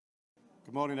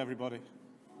Good morning, everybody.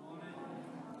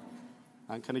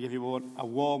 And can I give you a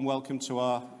warm welcome to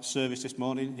our service this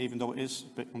morning, even though it is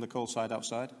a bit on the cold side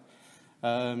outside.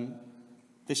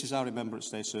 This is our Remembrance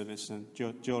Day service, and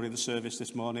during the service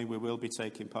this morning, we will be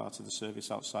taking part of the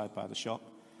service outside by the shop.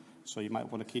 So you might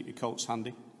want to keep your coats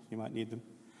handy. You might need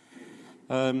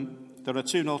them. There are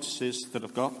two notices that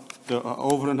I've got that are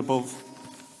over and above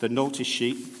the notice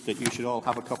sheet that you should all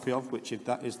have a copy of, which is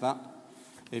that.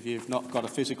 If you've not got a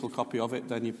physical copy of it,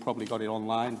 then you've probably got it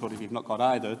online. But if you've not got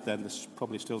either, then there's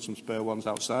probably still some spare ones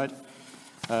outside.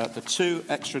 The two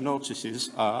extra notices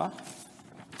are,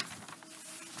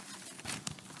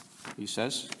 he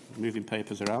says, moving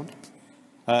papers around.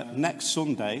 Next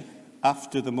Sunday,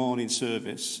 after the morning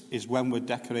service, is when we're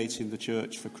decorating the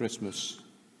church for Christmas.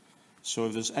 So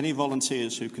if there's any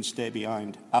volunteers who can stay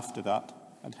behind after that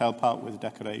and help out with the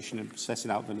decoration and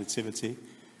setting out the nativity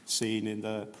scene in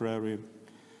the prayer room,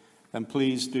 then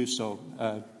please do so.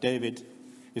 David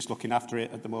is looking after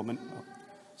it at the moment.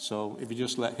 So if you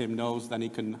just let him know, then he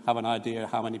can have an idea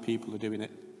how many people are doing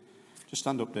it. Just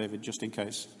stand up, David, just in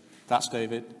case. That's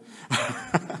David.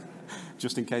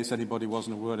 Just in case anybody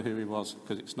wasn't aware of who he was,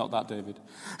 because it's not that David.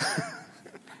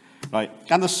 Right.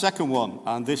 And the second one,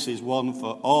 and this is one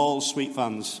for all sweet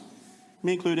fans,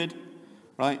 me included,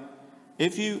 right?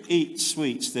 If you eat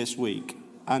sweets this week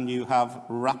and you have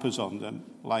wrappers on them,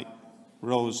 like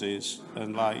Roses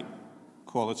and like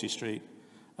Quality Street,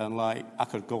 and like I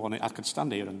could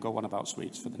stand here and go on about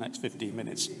sweets for the next 15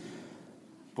 minutes,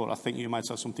 but I think you might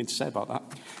have something to say about that.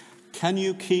 Can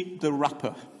you keep the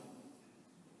wrapper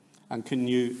and can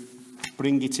you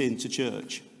bring it into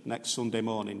church next Sunday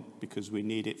morning, because we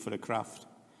need it for a craft?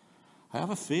 I have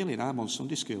a feeling I'm on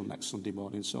Sunday school next Sunday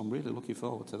morning, so I'm really looking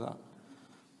forward to that,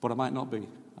 but I might not be.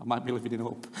 I might be living in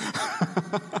hope.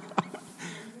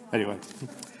 Anyway,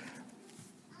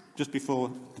 just before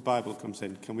the Bible comes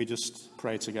in, can we just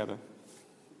pray together?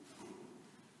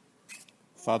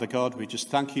 Father God, we just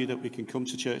thank you that we can come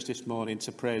to church this morning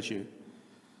to praise you.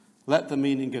 Let the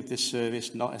meaning of this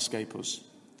service not escape us.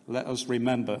 Let us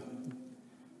remember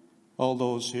all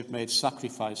those who have made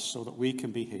sacrifice so that we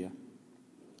can be here.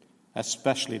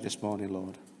 Especially this morning,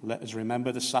 Lord. Let us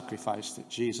remember the sacrifice that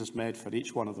Jesus made for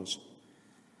each one of us.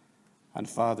 And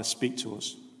Father, speak to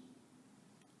us,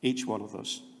 each one of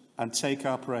us, and take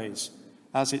our praise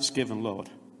as it's given, Lord,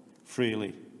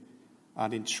 freely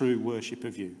and in true worship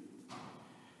of you.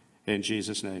 In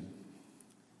Jesus' name,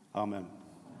 amen.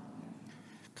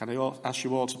 Can I ask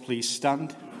you all to please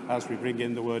stand as we bring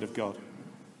in the word of God?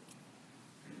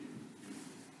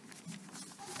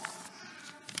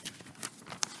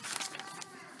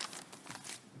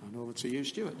 And over to you,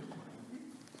 Stuart.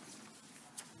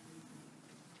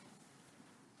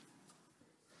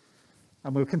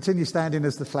 And we'll continue standing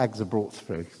as the flags are brought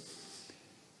through.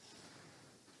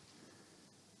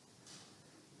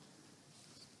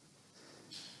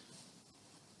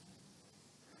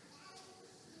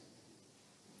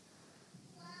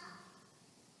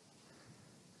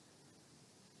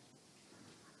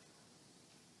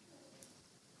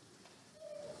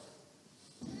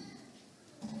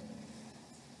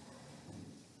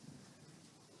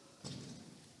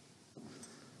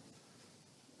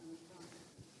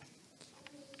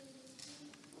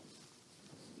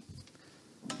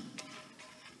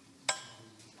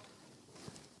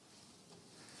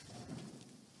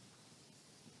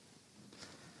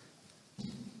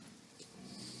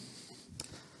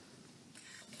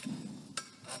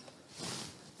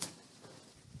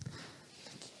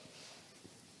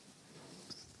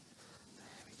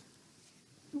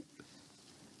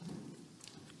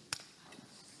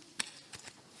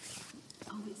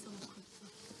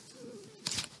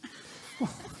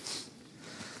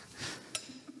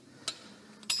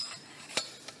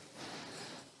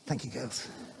 Thank you, girls.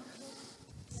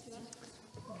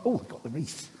 Oh, I got the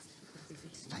wreath.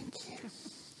 Thank you.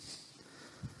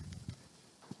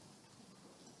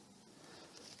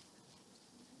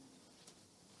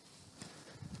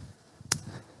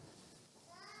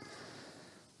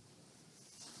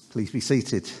 Please be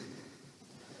seated.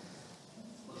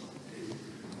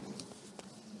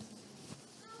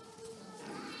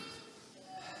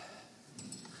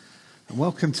 And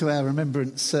welcome to our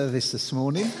remembrance service this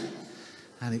morning.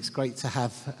 And it's great to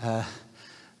have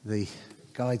the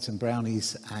guides and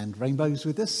brownies and rainbows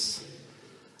with us.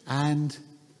 And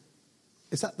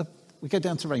is that we go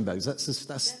down to rainbows?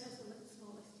 That's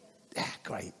yeah,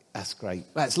 great. That's great.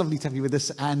 Well, it's lovely to have you with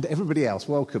us, and everybody else.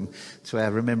 Welcome to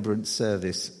our remembrance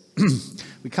service.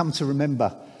 We come to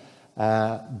remember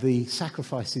the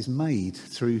sacrifices made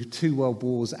through 2 world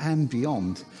wars and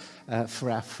beyond for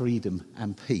our freedom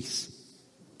and peace.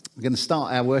 We're going to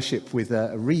start our worship with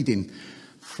a reading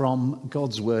from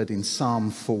God's word in Psalm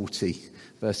 40,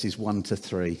 verses 1 to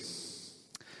 3.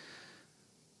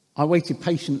 I waited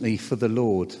patiently for the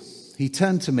Lord. He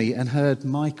turned to me and heard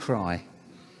my cry.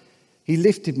 He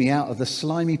lifted me out of the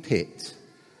slimy pit,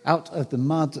 out of the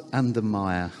mud and the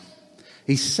mire.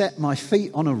 He set my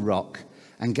feet on a rock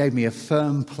and gave me a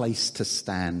firm place to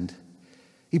stand.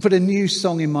 He put a new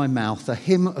song in my mouth, a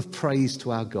hymn of praise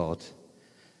to our God.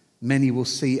 Many will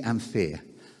see and fear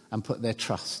and put their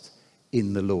trust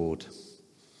in the Lord.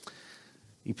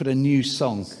 He put a new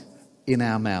song in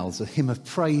our mouths, a hymn of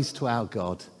praise to our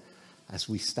God as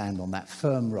we stand on that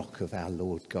firm rock of our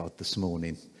Lord God this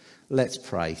morning. Let's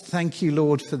pray. Thank you,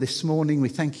 Lord, for this morning. We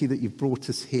thank you that you've brought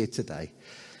us here today.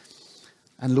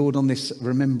 And Lord, on this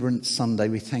Remembrance Sunday,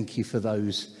 we thank you for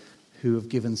those who have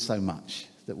given so much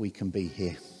that we can be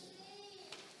here.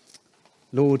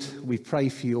 Lord, we pray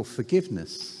for your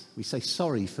forgiveness. We say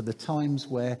sorry for the times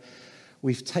where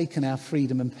we've taken our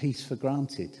freedom and peace for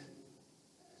granted.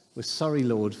 We're sorry,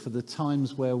 Lord, for the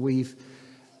times where we've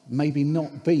maybe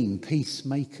not been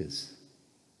peacemakers.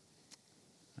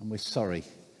 And we're sorry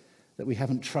that we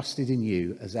haven't trusted in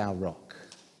you as our rock.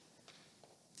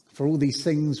 For all these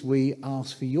things, we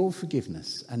ask for your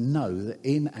forgiveness and know that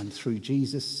in and through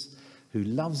Jesus, who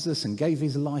loves us and gave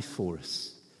his life for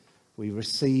us, we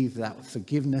receive that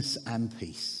forgiveness and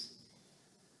peace.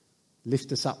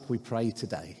 Lift us up, we pray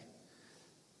today,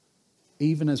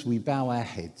 even as we bow our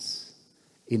heads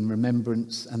in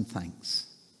remembrance and thanks.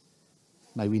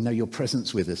 May we know your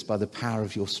presence with us by the power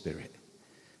of your Spirit.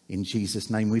 In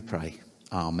Jesus' name we pray.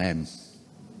 Amen.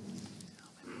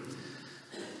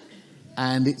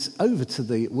 And it's over to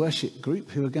the worship group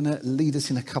who are going to lead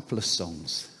us in a couple of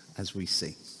songs as we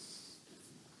sing.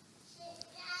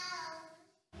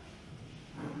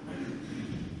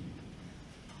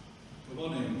 Good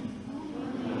morning.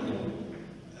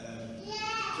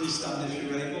 Please stand if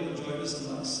you're able and join us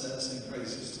and let's sing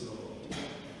praises to the Lord.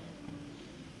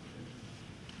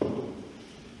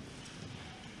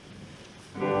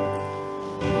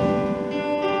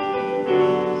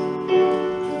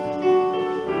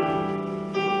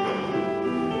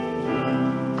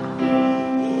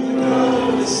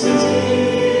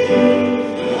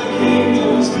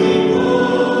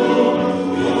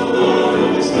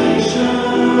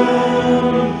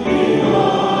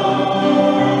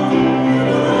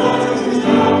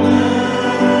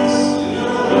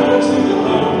 To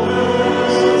the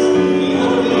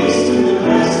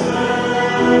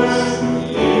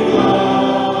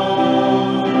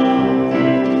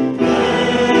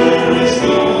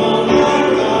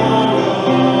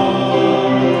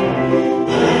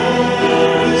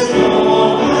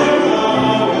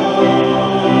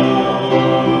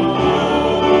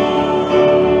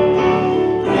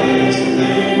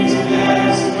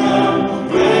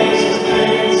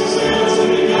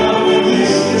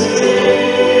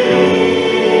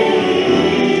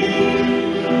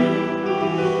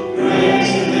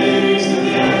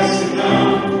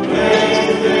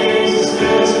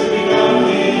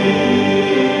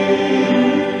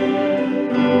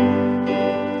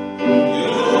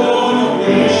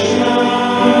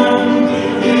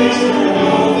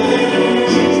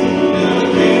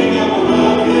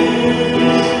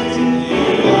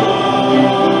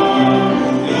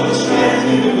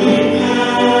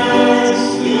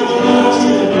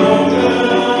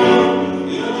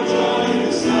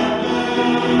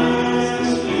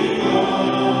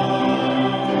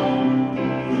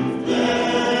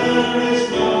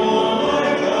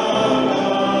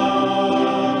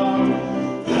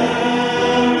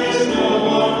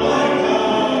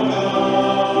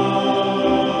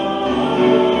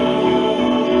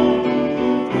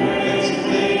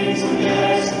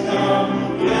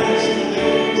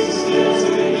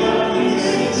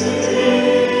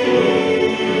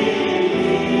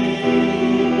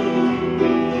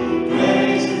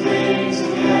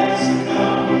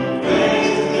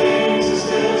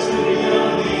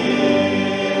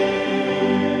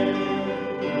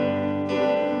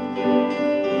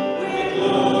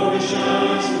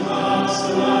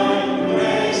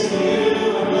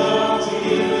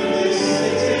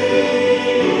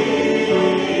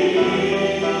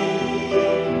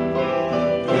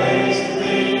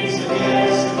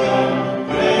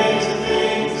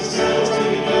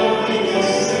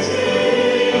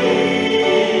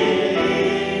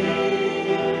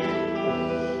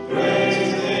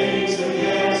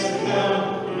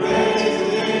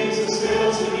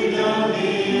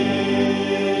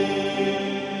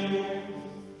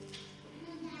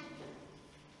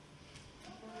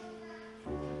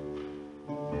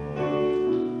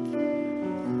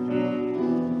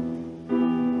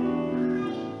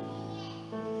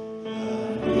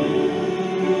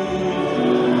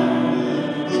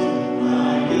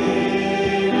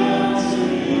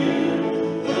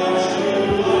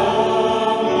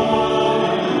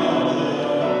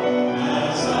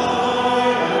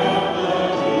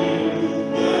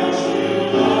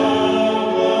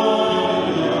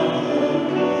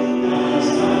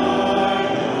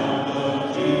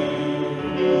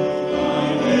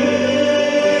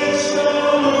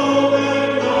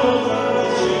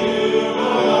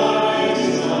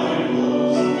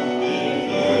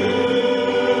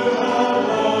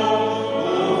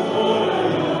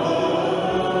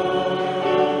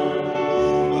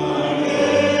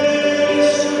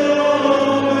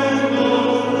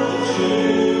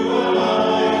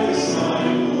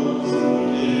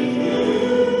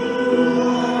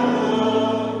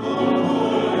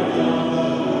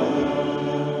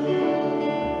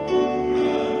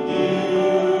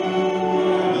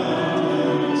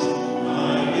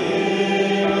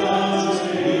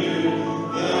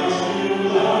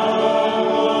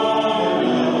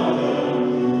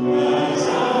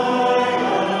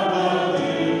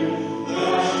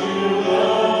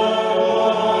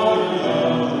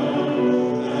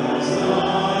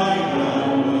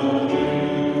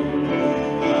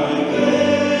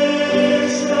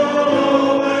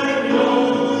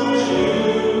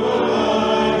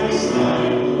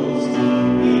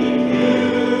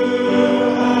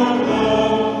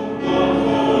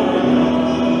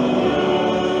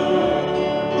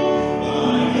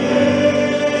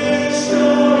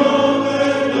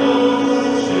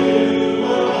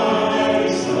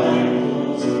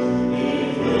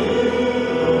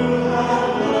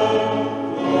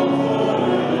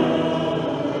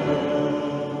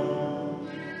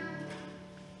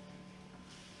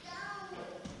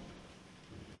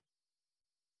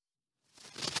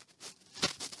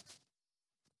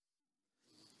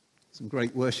Some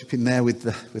great worship in there with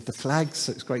the flags,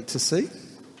 so it's great to see.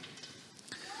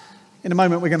 In a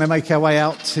moment, we're going to make our way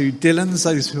out to Dillon's.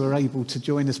 Those who are able to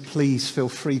join us, please feel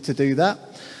free to do that.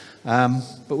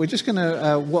 But we're just going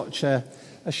to watch a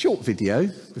short video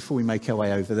before we make our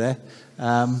way over there.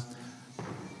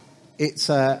 It's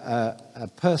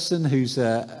a person who's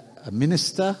a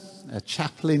minister, a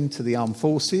chaplain to the armed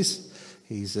forces.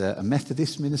 He's a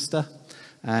Methodist minister.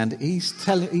 And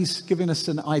he's giving us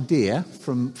an idea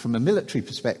from a military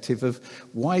perspective of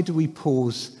why do we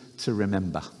pause to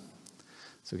remember.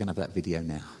 So we're going to have that video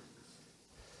now.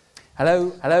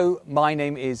 Hello, my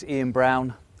name is Ian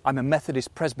Brown. I'm a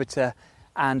Methodist presbyter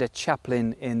and a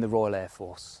chaplain in the Royal Air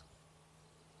Force.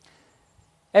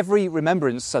 Every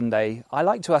Remembrance Sunday, I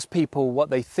like to ask people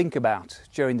what they think about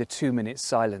during the 2-minute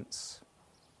silence.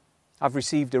 I've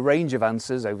received a range of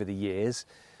answers over the years,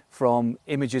 from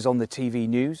images on the TV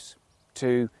news,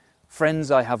 to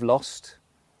friends I have lost,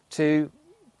 to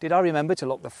did I remember to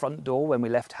lock the front door when we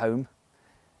left home,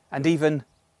 and even,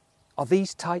 are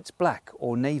these tights black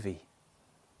or navy?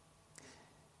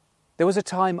 There was a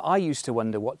time I used to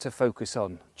wonder what to focus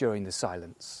on during the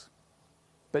silence,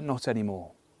 but not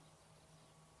anymore.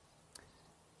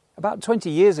 About 20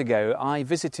 years ago, I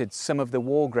visited some of the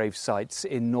war grave sites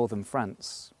in northern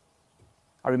France.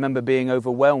 I remember being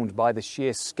overwhelmed by the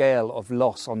sheer scale of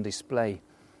loss on display.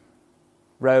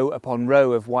 Row upon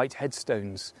row of white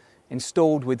headstones,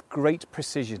 installed with great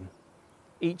precision,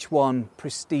 each one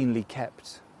pristinely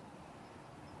kept.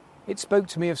 It spoke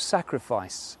to me of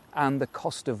sacrifice and the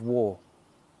cost of war.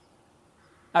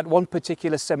 At one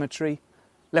particular cemetery,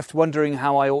 left wondering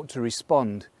how I ought to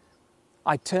respond,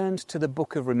 I turned to the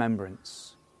Book of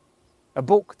Remembrance, a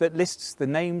book that lists the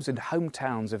names and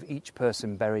hometowns of each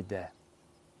person buried there.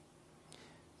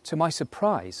 To my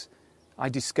surprise, I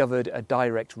discovered a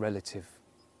direct relative,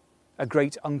 a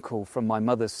great uncle from my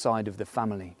mother's side of the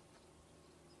family.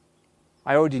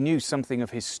 I already knew something of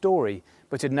his story,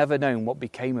 but had never known what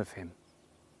became of him.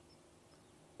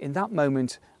 In that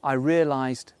moment, I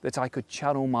realised that I could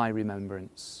channel my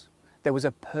remembrance. There was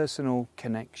a personal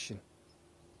connection.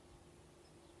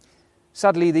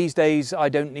 Sadly, these days, I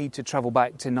don't need to travel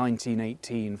back to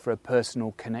 1918 for a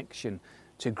personal connection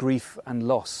to grief and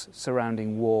loss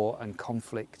surrounding war and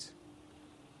conflict.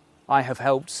 I have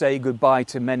helped say goodbye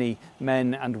to many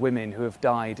men and women who have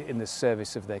died in the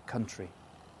service of their country.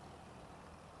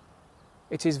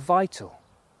 It is vital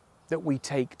that we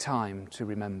take time to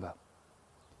remember,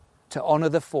 to honour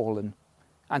the fallen,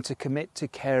 and to commit to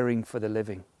caring for the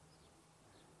living.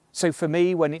 So for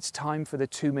me, when it's time for the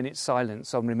 2-minute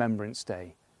silence on Remembrance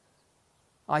Day,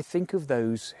 I think of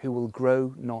those who will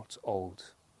grow not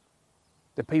old.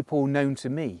 The people known to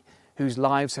me whose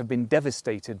lives have been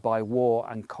devastated by war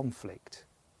and conflict.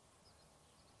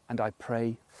 And I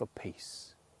pray for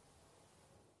peace.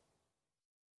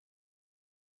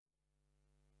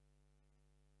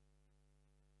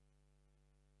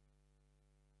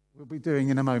 What we'll be doing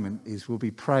in a moment is we'll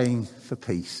be praying for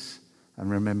peace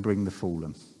and remembering the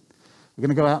fallen. We're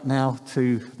going to go out now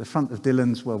to the front of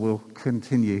Dillon's where we'll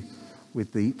continue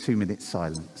with the 2-minute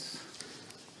silence.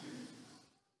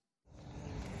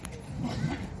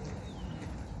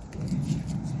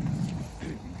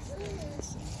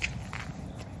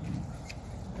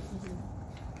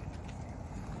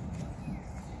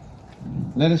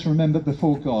 Let us remember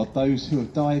before God those who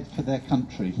have died for their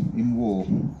country in war.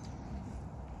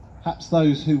 Perhaps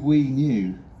those who we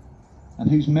knew and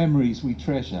whose memories we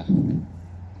treasure.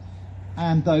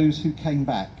 And those who came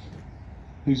back,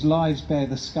 whose lives bear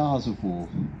the scars of war.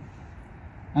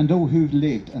 And all who've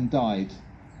lived and died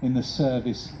in the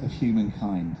service of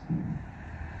humankind.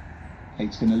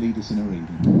 Kate's going to lead us in a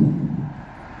reading.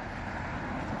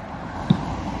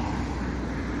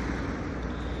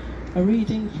 A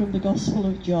reading from the Gospel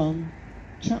of John,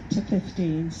 chapter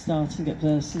 15, starting at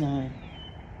verse 9.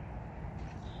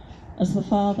 As the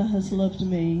Father has loved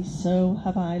me, so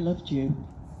have I loved you.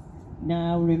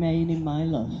 Now remain in my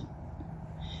love.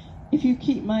 If you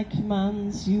keep my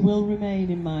commands, you will remain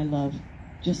in my love,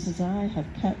 just as I have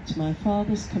kept my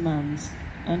Father's commands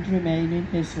and remain in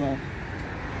his love.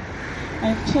 I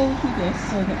have told you this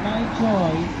so that my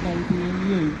joy may be in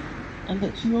you, and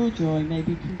that your joy may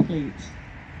be complete.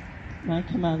 My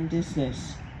command is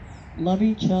this: love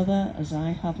each other as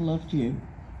I have loved you.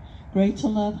 Greater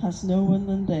love has no one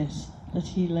than this, that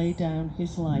he lay down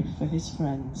his life for his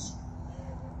friends.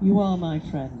 You are my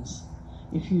friends,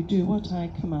 if you do what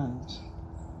I command.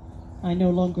 I no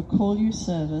longer call you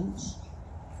servants,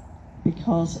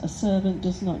 because a servant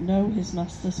does not know his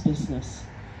master's business.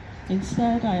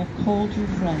 Instead, I have called you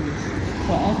friends,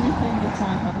 for everything that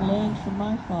I have learned from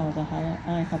my Father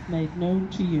I have made known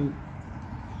to you.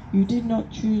 You did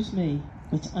not choose me,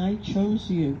 but I chose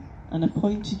you and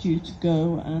appointed you to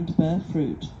go and bear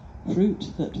fruit, fruit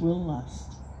that will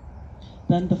last.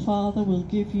 Then the Father will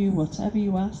give you whatever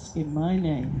you ask in my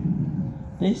name.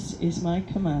 This is my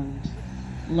command: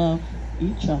 love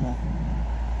each other.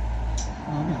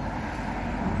 Amen.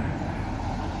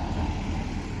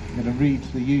 I'm going to read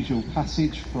the usual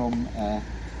passage from that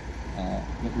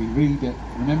we read at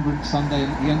Remembrance Sunday,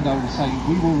 and at the end I will say,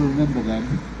 we will remember them,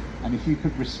 and if you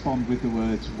could respond with the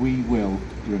words, we will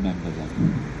remember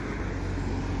them.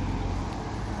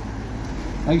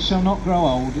 They shall not grow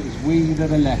old as we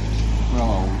that are left grow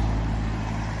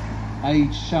old.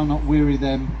 Age shall not weary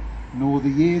them, nor the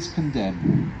years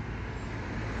condemn.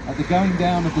 At the going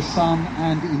down of the sun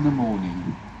and in the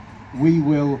morning, we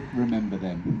will remember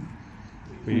them.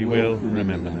 We will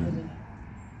remember them.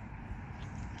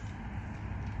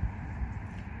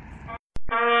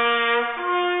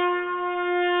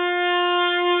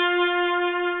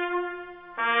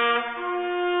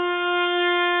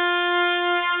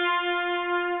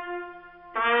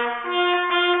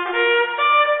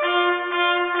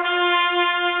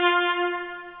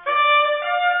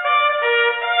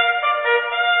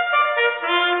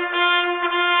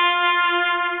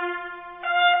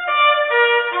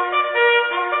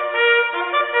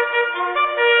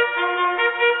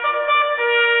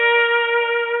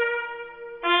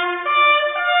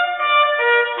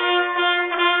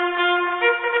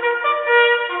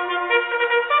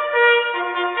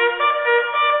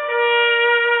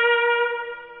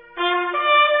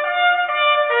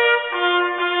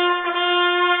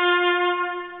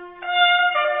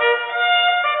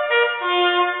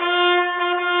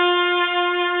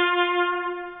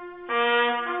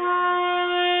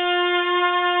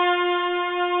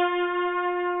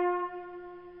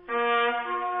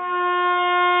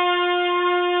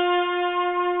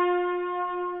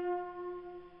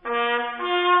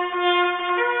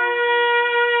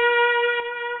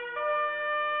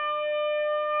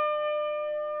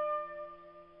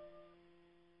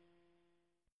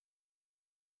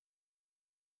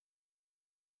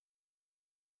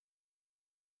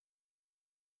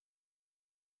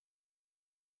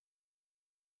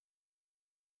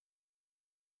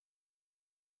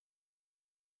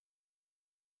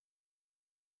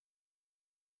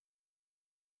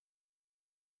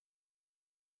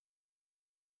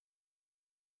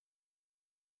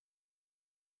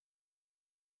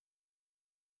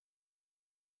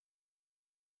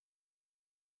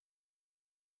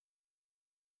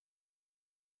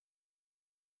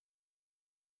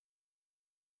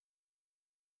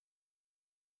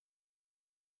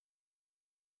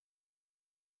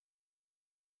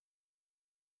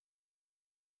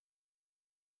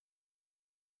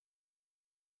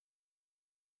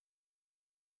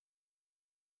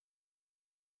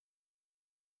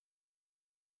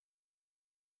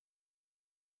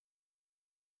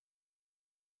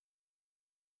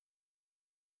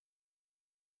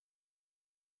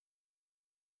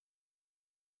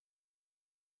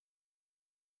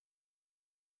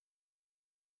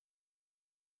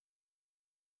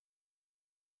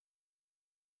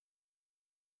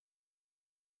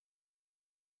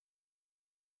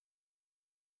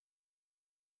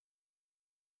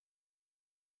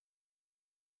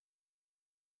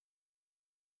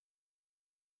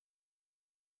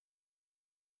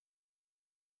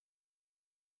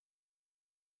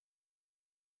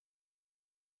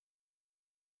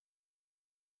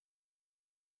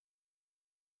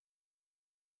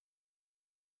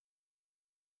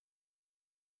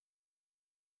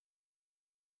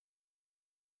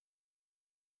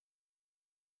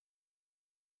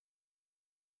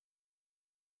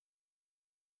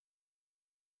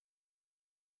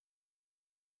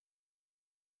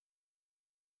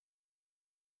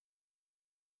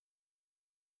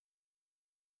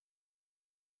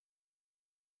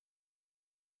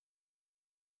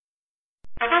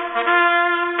 Come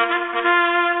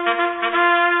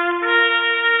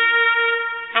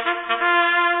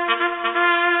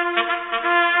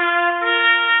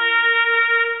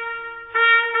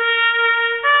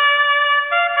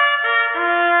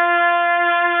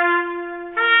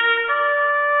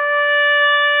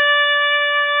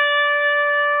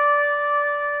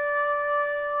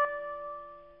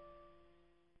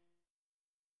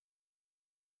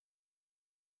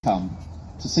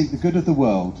to seek the good of the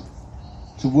world,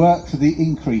 to work for the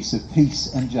increase of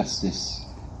peace and justice,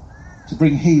 to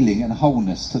bring healing and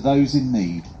wholeness to those in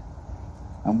need,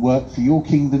 and work for your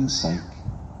kingdom's sake,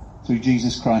 through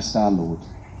Jesus Christ our Lord.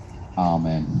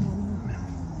 Amen.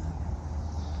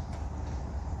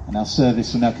 And our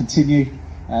service will now continue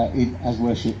as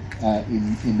worship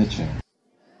in the church.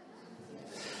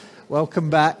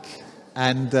 Welcome back,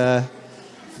 and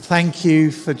thank you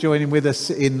for joining with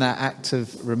us in that act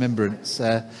of remembrance.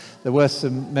 There were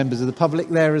some members of the public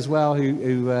there as well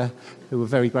who were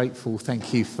very grateful.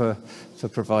 Thank you for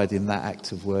providing that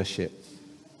act of worship.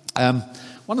 One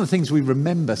of the things we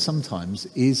remember sometimes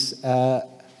is,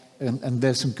 and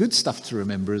there's some good stuff to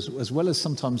remember as well as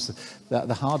sometimes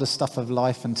the harder stuff of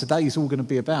life. And today is all going to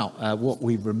be about what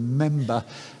we remember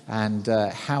and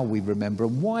how we remember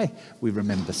and why we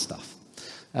remember stuff.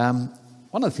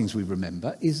 One of the things we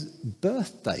remember is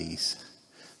birthdays.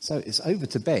 So it's over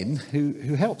to Ben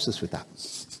who helps us with that.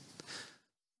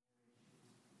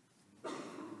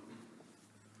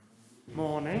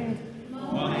 Morning.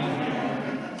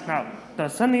 Now,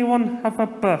 does anyone have a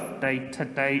birthday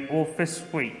today or this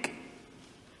week?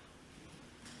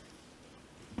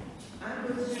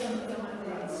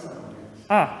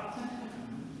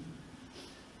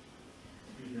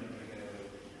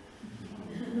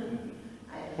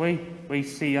 We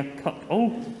see a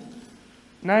couple.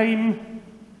 Name?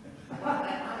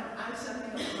 I'm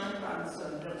something of my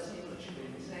grandson, don't say much of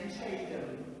him. His name's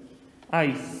Hayden.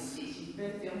 It's his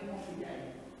birthday on Coffee Day.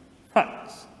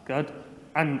 That's good.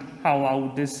 And how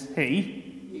old is he?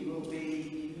 He will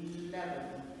be 11.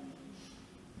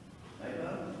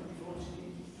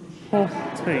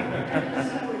 14.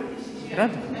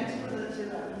 Good.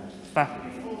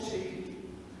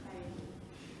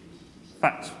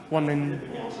 That's one in...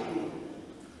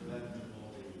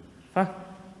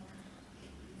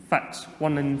 That's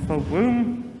one in the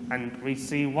room, and we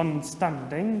see one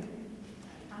standing.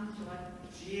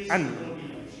 Angela.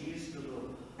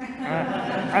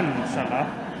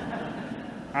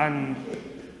 And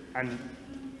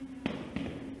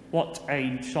what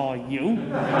age are you?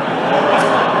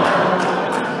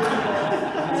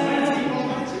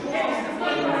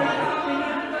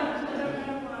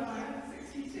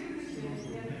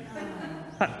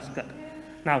 That's good.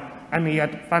 Now, any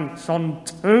advance on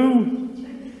 2?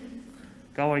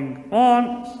 Going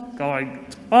once, going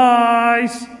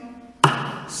twice.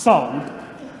 Sold.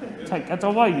 Take it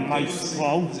away,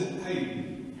 maestro. Is it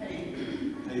Hayden?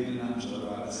 Hayden and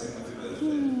Angela, right? Let's say happy birthday.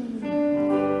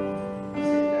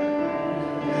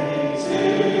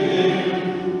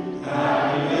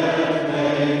 Happy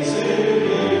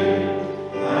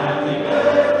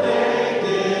birthday,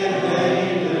 dear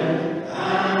Hayden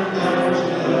and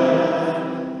Angela.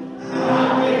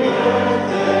 Happy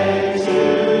birthday to you.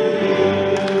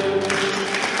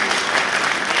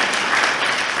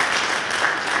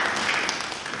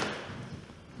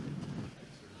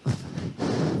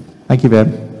 Thank you, Ben.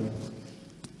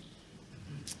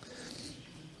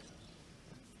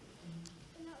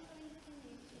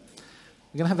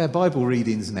 We're going to have our Bible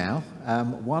readings now.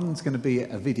 One's going to be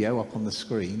a video up on the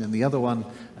screen, and the other one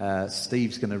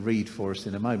Steve's going to read for us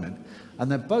in a moment. And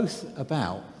they're both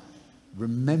about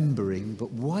remembering,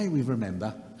 but why we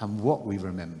remember and what we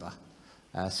remember.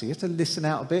 So you have to listen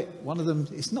out a bit. One of them,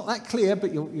 it's not that clear,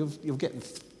 but you'll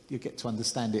get to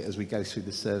understand it as we go through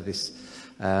the service.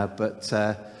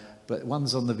 But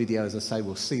one's on the video, as I say.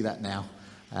 We'll see that now.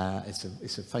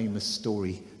 It's a famous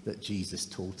story that Jesus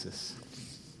taught us.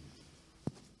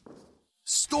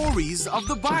 Stories of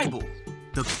the Bible.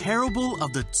 The parable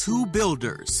of the two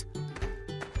builders.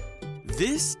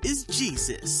 This is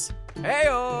Jesus.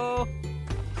 Hey-o!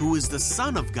 Who is the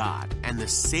Son of God and the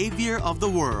Savior of the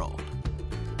world.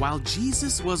 While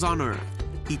Jesus was on earth,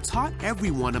 he taught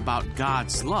everyone about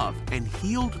God's love and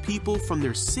healed people from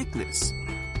their sickness.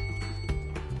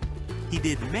 He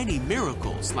did many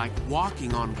miracles like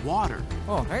walking on water.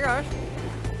 Oh, hey guys.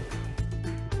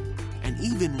 And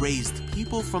even raised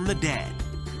people from the dead.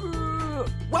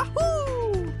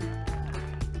 Wahoo!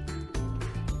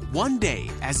 One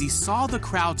day, as he saw the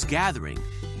crowds gathering,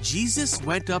 Jesus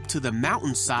went up to the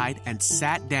mountainside and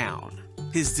sat down.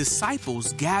 His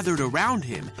disciples gathered around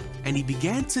him, and he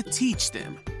began to teach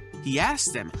them. He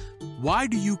asked them, "Why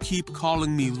do you keep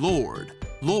calling me Lord,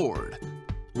 Lord,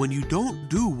 when you don't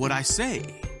do what I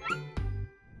say?"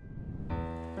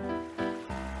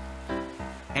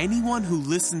 Anyone who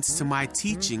listens to my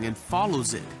teaching and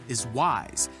follows it is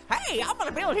wise. Hey, I'm going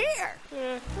to build here.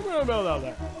 I'm going to build out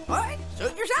there. All right,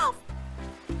 suit yourself.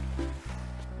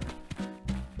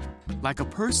 Like a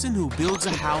person who builds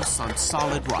a house on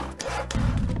solid rock.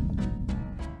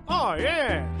 Oh,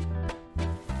 yeah.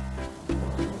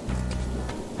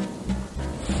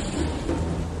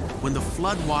 When the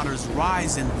floodwaters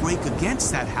rise and break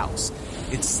against that house,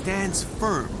 it stands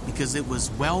firm because it was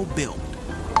well built.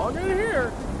 I'll get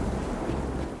here.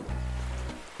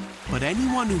 But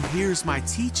anyone who hears my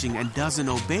teaching and doesn't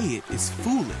obey it is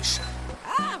foolish.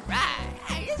 All right.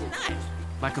 Hey, this is nice.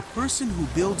 Like a person who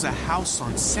builds a house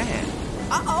on sand.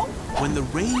 Uh-oh. When the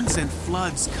rains and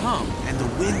floods come and the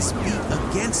winds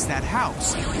beat against that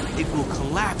house, it will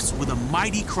collapse with a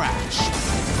mighty crash.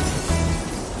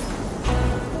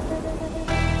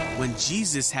 When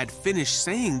Jesus had finished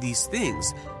saying these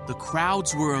things, the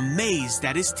crowds were amazed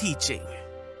at his teaching.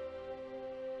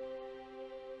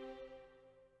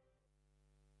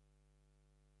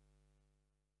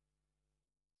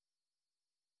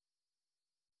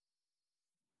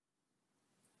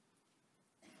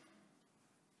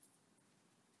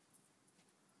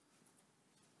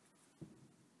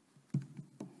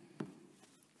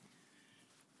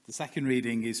 The second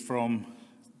reading is from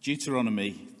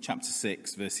Deuteronomy chapter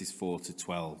 6, verses 4 to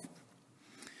 12.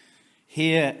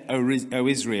 Hear, O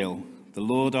Israel, the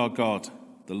Lord our God,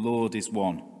 the Lord is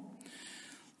one.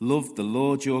 Love the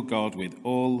Lord your God with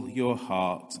all your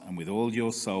heart and with all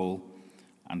your soul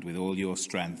and with all your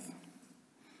strength.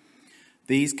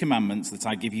 These commandments that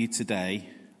I give you today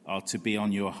are to be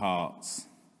on your hearts.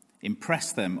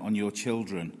 Impress them on your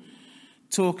children.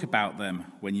 Talk about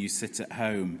them when you sit at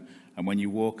home and when you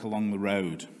walk along the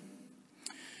road,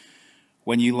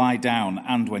 when you lie down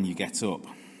and when you get up.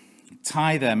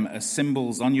 Tie them as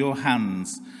symbols on your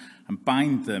hands and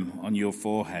bind them on your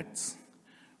foreheads.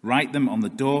 Write them on the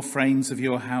door frames of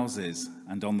your houses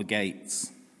and on the gates.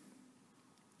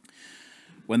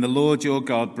 When the Lord your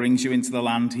God brings you into the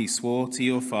land he swore to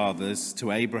your fathers,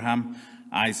 to Abraham,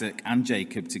 Isaac, and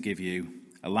Jacob to give you,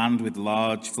 a land with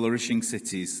large, flourishing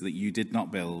cities that you did not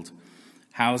build,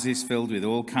 houses filled with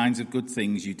all kinds of good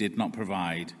things you did not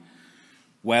provide,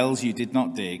 wells you did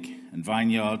not dig, and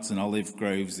vineyards and olive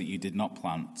groves that you did not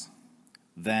plant.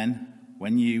 Then,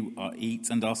 when you eat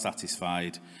and are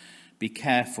satisfied, be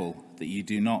careful that you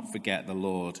do not forget the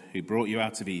Lord who brought you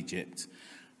out of Egypt,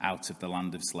 out of the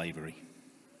land of slavery.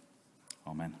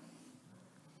 Amen.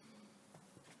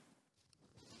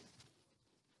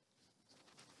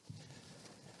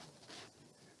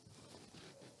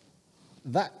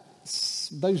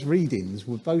 Those readings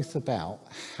were both about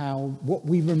what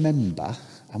we remember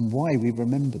and why we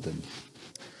remember them.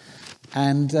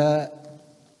 And the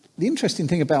interesting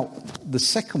thing about the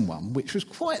second one, which was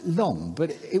quite long,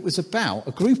 but it was about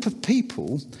a group of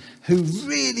people who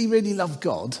really, really love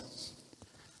God,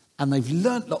 and they've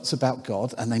learnt lots about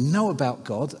God, and they know about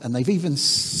God, and they've even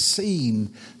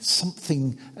seen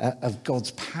something of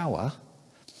God's power.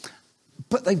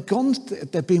 But they've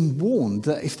been warned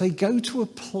that if they go to a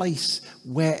place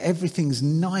where everything's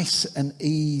nice and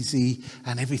easy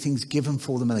and everything's given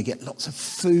for them and they get lots of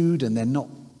food and they're not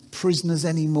prisoners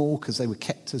anymore because they were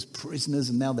kept as prisoners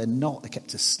and now they're not, they're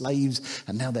kept as slaves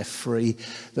and now they're free,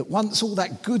 that once all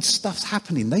that good stuff's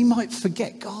happening, they might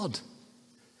forget God.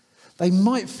 They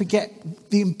might forget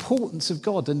the importance of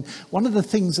God. And one of the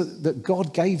things that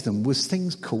God gave them was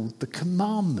things called the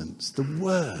commandments, the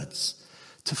words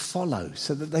to follow,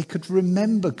 so that they could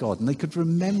remember God and they could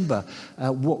remember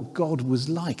what God was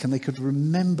like, and they could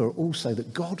remember also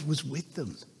that God was with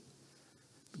them.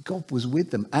 God was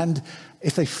with them. And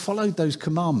if they followed those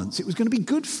commandments, it was going to be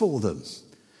good for them.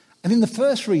 And in the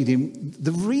first reading,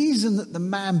 the reason that the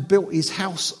man built his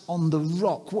house on the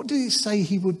rock, what did it say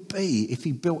he would be if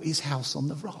he built his house on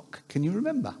the rock? Can you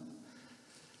remember?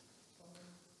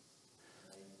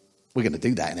 We're going to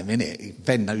do that in a minute.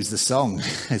 Ben knows the song.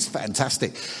 It's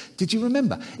fantastic. Did you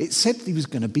remember? It said he was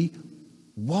going to be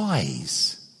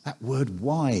wise. That word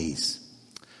wise.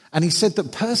 And he said the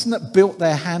person that built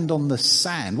their hand on the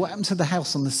sand, what happened to the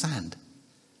house on the sand?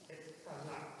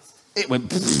 It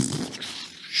went...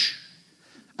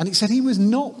 And he said he was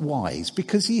not wise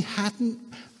because he hadn't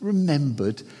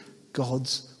remembered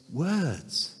God's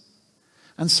words.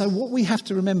 And so what we have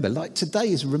to remember, like today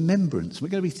is remembrance. We're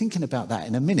going to be thinking about that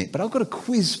in a minute. But I've got a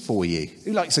quiz for you.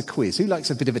 Who likes a quiz? Who likes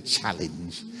a bit of a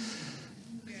challenge?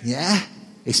 Yeah?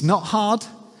 It's not hard.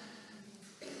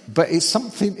 But it's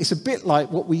something, it's a bit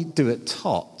like what we do at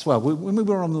TOTS. Well, when we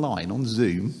were online, on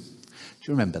Zoom, do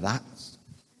you remember that?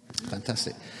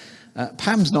 Fantastic.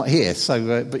 Pam's not here,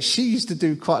 so but she used to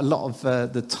do quite a lot of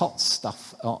the TOTS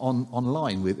stuff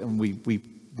online with, and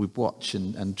we'd watch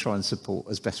and try and support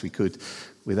as best we could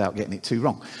without getting it too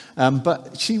wrong.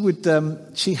 But she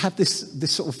had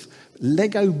this sort of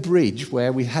Lego bridge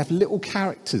where we have little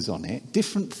characters on it,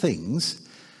 different things,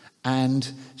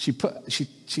 and she'd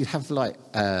have like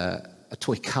a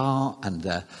toy car and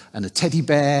a teddy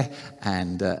bear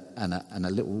and a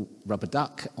little rubber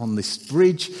duck on this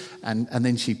bridge, and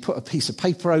then she'd put a piece of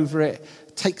paper over it,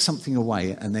 take something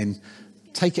away, and then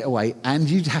take it away, and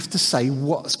you'd have to say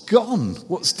what's gone,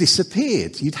 what's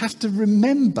disappeared. You'd have to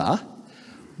remember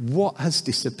what has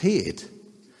disappeared.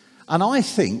 And I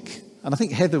think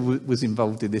Heather was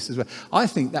involved in this as well. I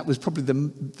think that was probably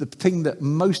the thing that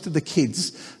most of the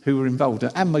kids who were involved,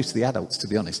 and most of the adults, to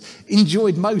be honest,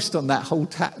 enjoyed most on that whole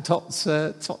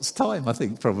TOTS time, I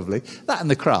think, probably. That and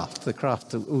the craft. The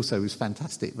craft also was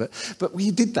fantastic. But we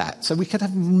did that, so we could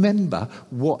remember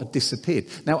what had disappeared.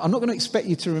 Now, I'm not going to expect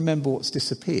you to remember what's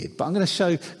disappeared, but I'm going to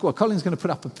show... Colin's going to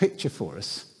put up a picture for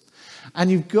us.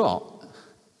 And you've got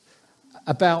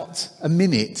about a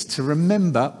minute to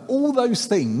remember all those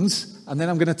things, and then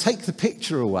I'm going to take the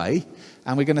picture away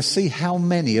and we're going to see how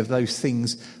many of those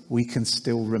things we can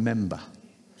still remember.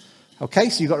 Okay,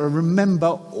 so you've got to remember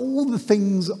all the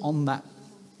things on that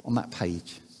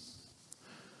page.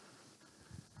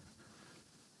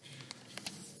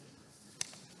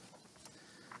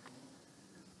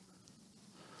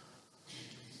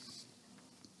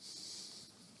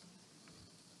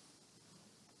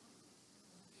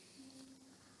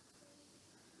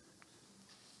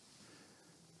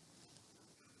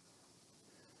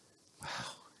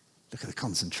 Look at the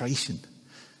concentration.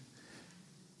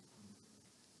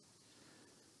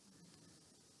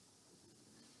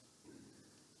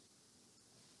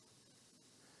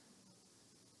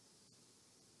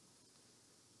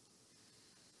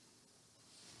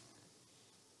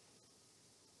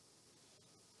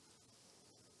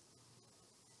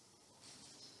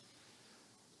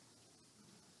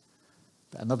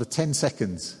 Another 10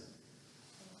 seconds.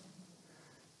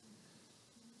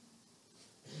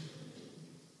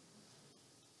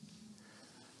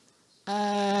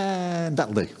 And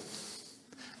that'll do.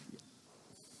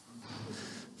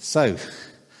 So,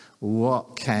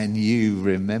 what can you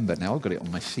remember? Now, I've got it on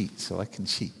my sheet, so I can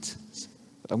cheat.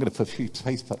 But I'm going to put a few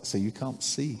paper so you can't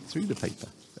see through the paper.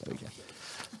 There we go.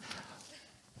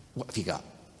 What have you got?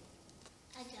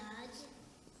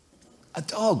 A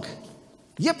dog.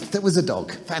 Yep, there was a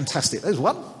dog. Fantastic. There's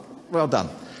one. Well done.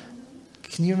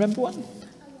 Can you remember one?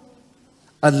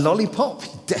 A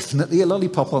lollipop. Definitely a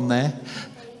lollipop on there.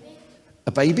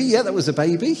 A baby, yeah, that was a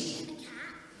baby.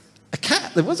 A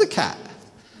cat, there was a cat.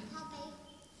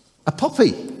 A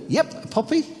poppy, yep, a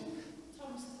poppy.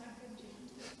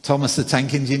 Thomas the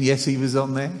Tank Engine, yes, he was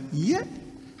on there. Yeah.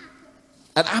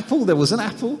 An apple, there was an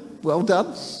apple. Well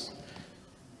done.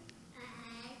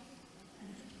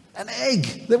 An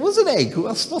egg, there was an egg.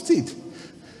 Well spotted.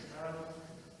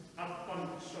 A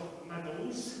bunch of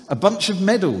medals. A bunch of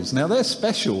medals. Now they're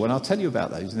special, and I'll tell you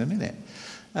about those in a minute.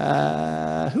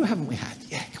 Who haven't we had?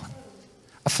 Yeah, come on.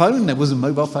 A phone. There was a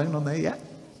mobile phone on there, yeah.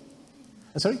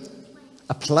 Sorry?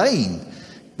 A plane.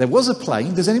 There was a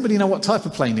plane. Does anybody know what type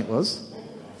of plane it was?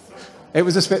 It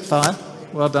was a Spitfire.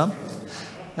 Well done.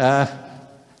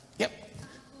 Yep.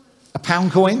 A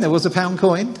pound coin. There was a pound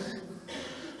coin.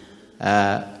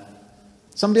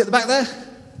 Somebody at the back there?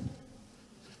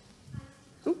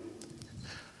 Ooh.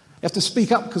 You have to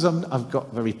speak up because I've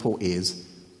got very poor ears.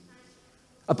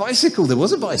 A bicycle. There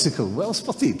was a bicycle. Well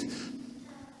spotted.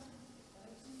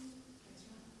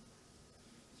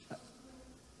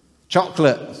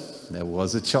 Chocolate. There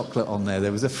was a chocolate on there.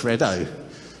 There was a Freddo.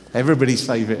 Everybody's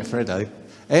favourite Freddo.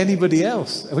 Anybody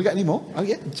else? Have we got any more? Oh,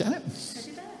 yeah, Janet.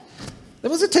 Teddy bear.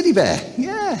 There was a teddy bear.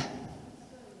 Yeah.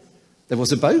 There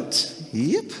was a boat.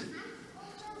 Yep.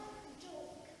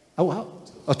 Oh, wow.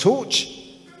 A torch.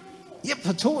 Yep,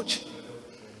 a torch.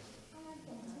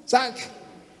 Zach.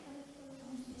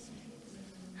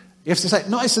 You have to say it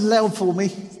nice and loud for me.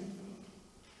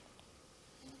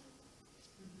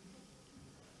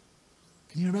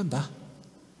 Can you remember?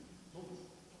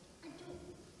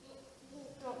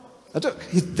 A duck.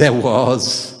 There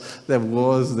was.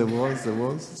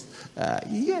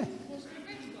 Yeah.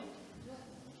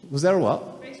 Was there a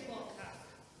what?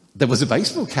 There was a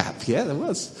baseball cap. Yeah, there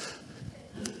was.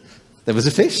 There was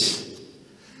a fish.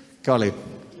 Golly.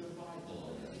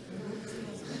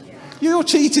 You're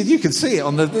cheating. You can see it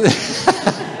on the...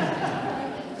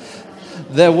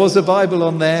 There was a Bible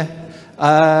on there.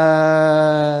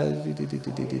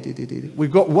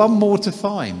 We've got one more to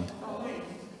find.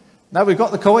 No, we've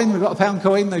got the coin. We've got a pound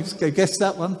coin. Let's go guess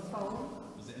that one.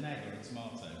 Was it an egg or a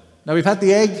tomato? No, we've had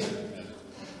the egg.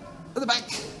 At the back.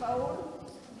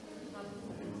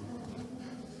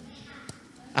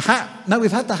 A hat. No,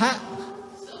 we've had the hat.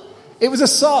 It was a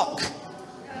sock.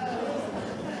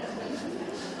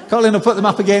 Colin will put them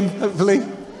up again, hopefully.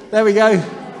 There we go.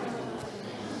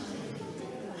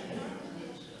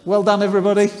 Well done,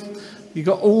 everybody. You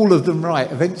got all of them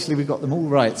right. Eventually we got them all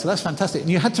right. So that's fantastic.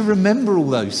 And you had to remember all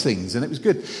those things, and it was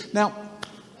good. Now,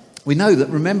 we know that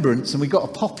remembrance, and we've got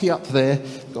a poppy up there,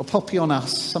 we've got a poppy on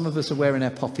us. Some of us are wearing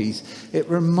our poppies. It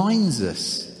reminds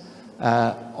us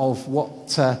of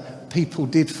what people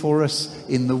did for us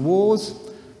in the wars.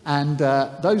 And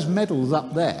those medals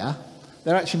up there,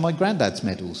 they're actually my granddad's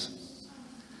medals.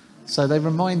 So they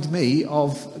remind me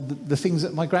of the things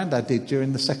that my granddad did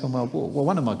during the Second World War. Well,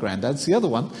 one of my granddads, the other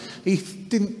one, he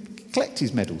didn't collect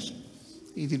his medals.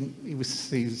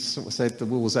 He sort of said the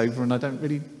war's over and I don't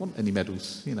really want any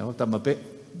medals. You know, I've done my bit,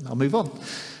 I'll move on.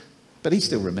 But he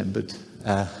still remembered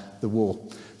the war.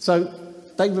 So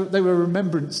they were a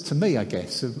remembrance to me, I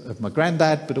guess, of my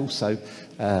granddad, but also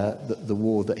the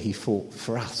war that he fought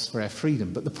for us, for our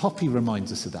freedom. But the poppy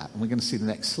reminds us of that. And we're going to see the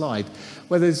next slide,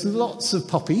 where there's lots of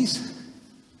poppies.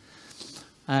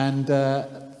 And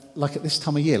like at this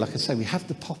time of year, like I say, we have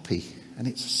the poppy. And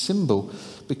it's a symbol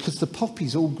because the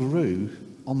poppies all grew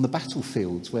on the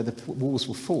battlefields where the wars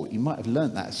were fought. You might have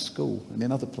learnt that at school and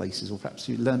in other places, or perhaps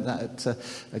you learnt that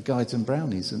at Guides and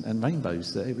Brownies and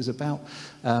Rainbows, that it was about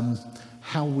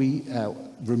how we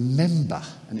remember,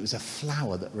 and it was a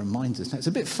flower that reminds us. Now, it's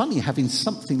a bit funny having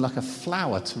something like a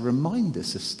flower to remind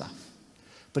us of stuff,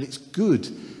 but it's good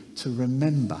to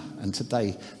remember, and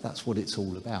today that's what it's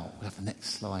all about. We'll have the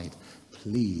next slide,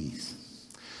 please.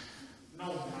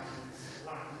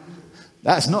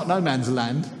 That's not no man's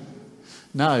land.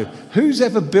 No. Who's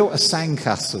ever built a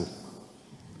sandcastle?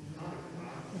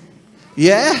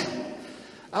 Yeah?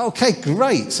 Okay,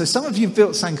 great. So some of you have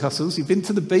built sandcastles. You've been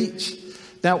to the beach.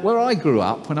 Now, where I grew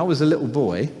up, when I was a little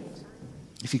boy,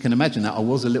 if you can imagine that, I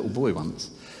was a little boy once.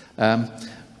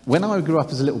 When I grew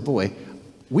up as a little boy,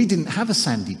 we didn't have a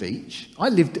sandy beach. I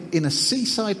lived in a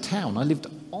seaside town. I lived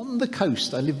on the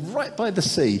coast. I lived right by the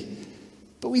sea.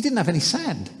 But we didn't have any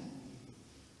sand.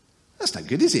 That's no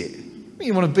good, is it? When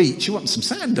you want a beach, you want some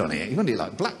sand on it. You want it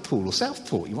like Blackpool or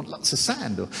Southport. You want lots of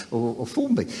sand or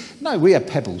Formby. No, we had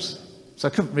pebbles. So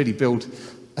I couldn't really build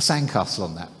a sandcastle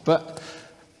on that. But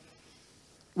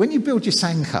when you build your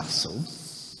sandcastle,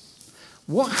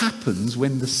 what happens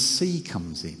when the sea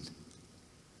comes in?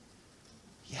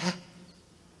 Yeah?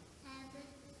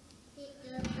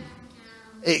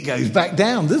 It goes back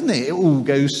down, doesn't it? It all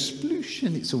goes sploosh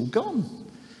and it's all gone.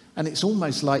 And it's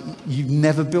almost like you've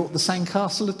never built the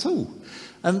sandcastle at all.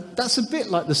 And that's a bit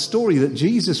like the story that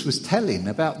Jesus was telling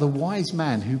about the wise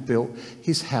man who built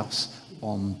his house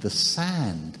on the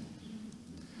sand.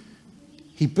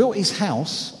 He built his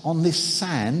house on this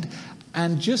sand,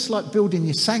 and just like building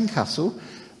your sandcastle,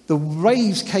 the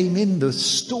waves came in, the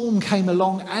storm came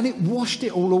along, and it washed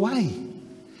it all away.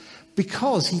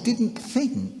 Because he didn't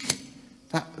think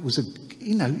that was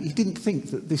he didn't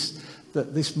think that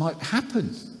this might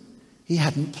happen. He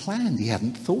hadn't planned, he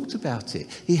hadn't thought about it.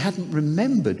 He hadn't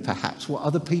remembered, perhaps, what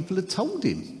other people had told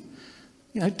him.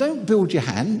 You know, don't build your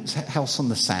house on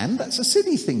the sand. That's a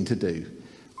silly thing to do.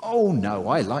 Oh, no,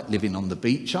 I like living on the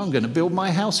beach. I'm going to build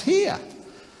my house here.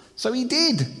 So he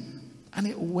did. And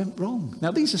it all went wrong.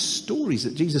 Now, these are stories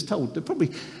that Jesus told.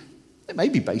 They may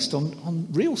be based on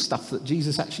real stuff that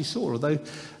Jesus actually saw, although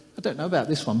I don't know about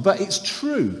this one. But it's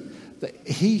true that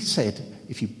he said,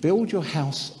 if you build your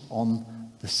house on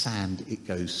the sand, it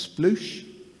goes sploosh.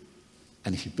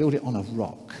 And if you build it on a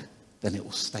rock, then it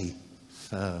will stay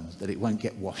firm, that it won't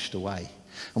get washed away.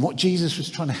 And what Jesus was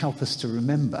trying to help us to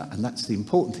remember, and that's the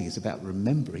important thing, is about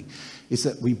remembering, is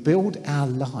that we build our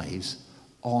lives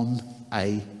on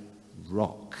a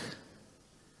rock.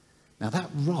 Now that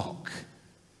rock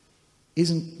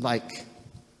isn't like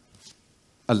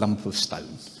a lump of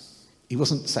stone. He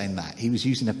wasn't saying that. He was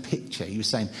using a picture. He was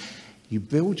saying, you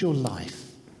build your life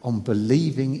on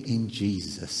believing in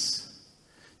Jesus.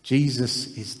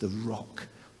 Jesus is the rock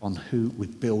on who we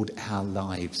build our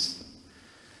lives.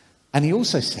 And he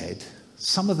also said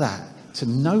some of that, to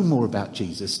know more about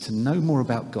Jesus, to know more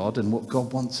about God and what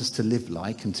God wants us to live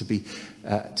like, and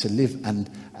to live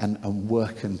and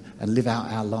work and live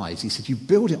out our lives. He said, you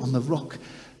build it on the rock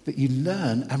that you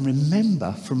learn and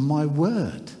remember from my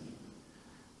word.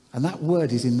 And that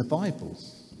word is in the Bible.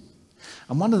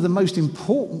 And one of the most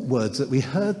important words that we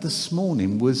heard this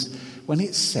morning was when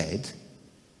it said,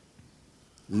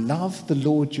 Love the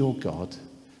Lord your God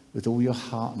with all your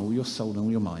heart and all your soul and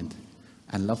all your mind,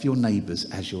 and love your neighbours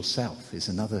as yourself is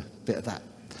another bit of that.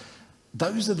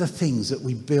 Those are the things that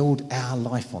we build our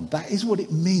life on. That is what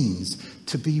it means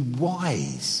to be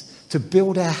wise, to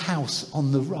build our house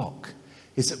on the rock,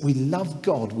 is that we love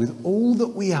God with all that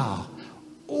we are,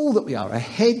 our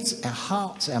heads, our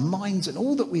hearts, our minds, and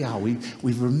all that we are. We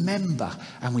remember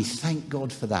and we thank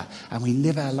God for that, and we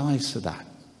live our lives for that.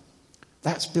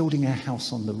 That's building our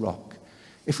house on the rock.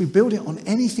 If we build it on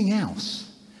anything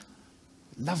else,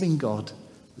 loving God,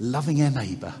 loving our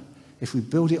neighbour, if we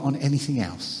build it on anything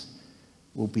else,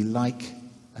 we'll be like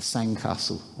a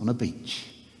sandcastle on a beach.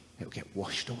 It'll get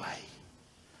washed away.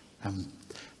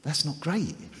 That's not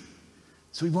great.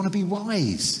 So we want to be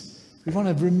wise. We want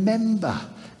to remember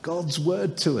God's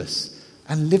word to us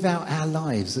and live out our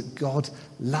lives that God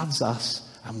loves us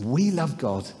and we love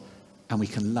God and we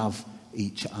can love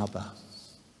each other.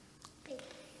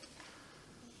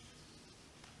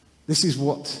 This is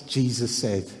what Jesus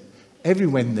said.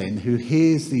 Everyone then who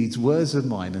hears these words of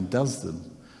mine and does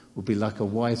them will be like a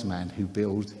wise man who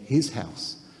builds his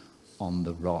house on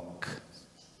the rock.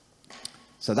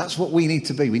 So that's what we need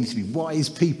to be. We need to be wise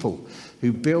people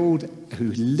who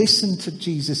listen to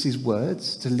Jesus'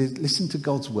 words, to listen to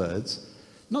God's words.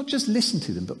 Not just listen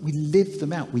to them, but we live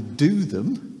them out. We do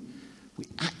them. We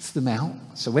act them out.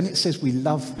 So when it says we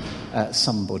love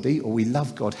somebody or we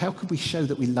love God, how could we show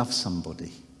that we love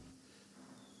somebody?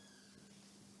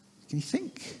 Can you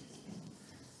think?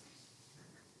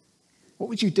 What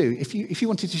would you do if you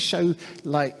wanted to show,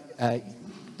 like,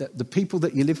 the people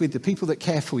that you live with, the people that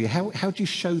care for you? How do you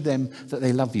show them that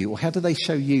they love you, or how do they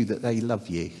show you that they love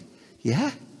you?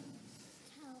 Yeah,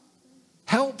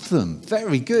 help them.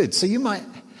 Very good. So you might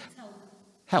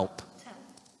help.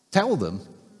 Tell them.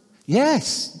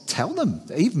 Yes, tell them.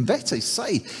 Even better,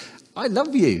 say, "I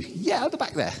love you." Yeah, at the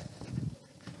back there.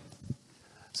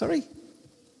 Sorry.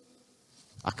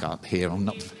 I can't hear. I'm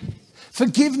not.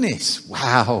 Forgiveness.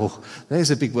 Wow.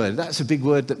 There's a big word. That's a big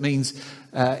word that means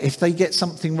if they get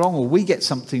something wrong or we get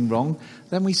something wrong,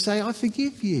 then we say, "I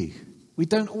forgive you." We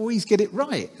don't always get it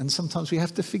right, and sometimes we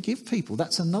have to forgive people.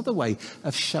 That's another way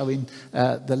of showing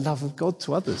the love of God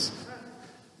to others.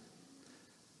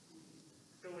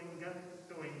 Doing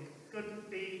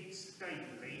good deeds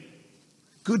daily.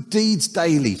 Good deeds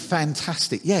daily.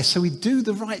 Fantastic. Yeah, so we do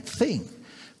the right thing.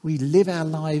 We live our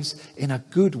lives in a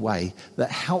good way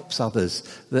that helps others,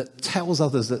 that tells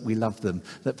others that we love them,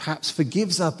 that perhaps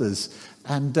forgives others.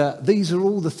 And these are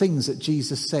all the things that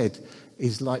Jesus said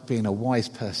is like being a wise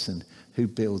person who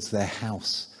builds their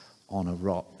house on a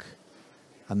rock.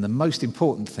 And the most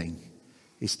important thing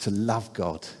is to love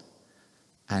God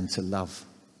and to love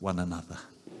one another.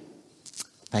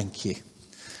 Thank you.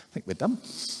 I think we're done.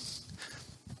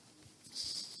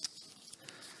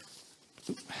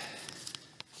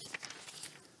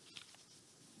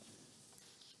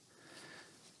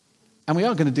 And we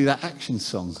are going to do that action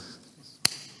song.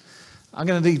 I'm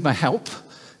going to need my help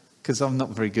because I'm not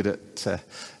very good at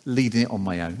leading it on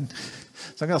my own.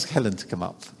 So I'm going to ask Helen to come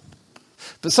up.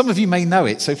 But some of you may know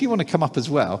it, so if you want to come up as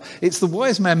well. It's "The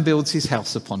Wise Man Builds His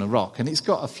House Upon a Rock," and it's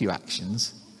got a few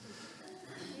actions.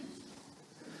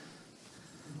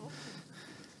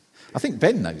 I think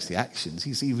Ben knows the actions.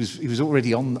 He was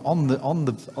already on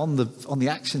the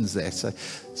actions there. So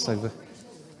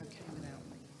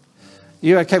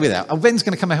you're okay with that? Oh, Ben's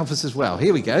going to come and help us as well.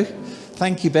 Here we go.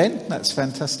 Thank you, Ben. That's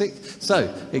fantastic.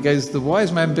 So it goes: "The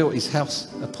wise man built his house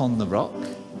upon the rock.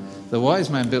 The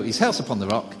wise man built his house upon the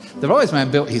rock. The wise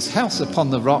man built his house upon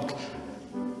the rock,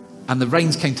 and the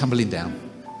rains came tumbling down.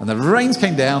 And the rains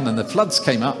came down, and the floods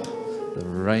came up. The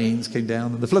rains came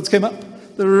down, and the floods came up.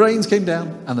 The rains came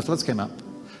down, and the floods came up.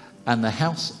 And the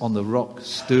house on the rock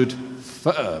stood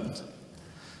firm."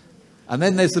 And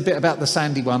then there's the bit about the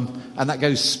sandy one, and that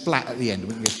goes splat at the end.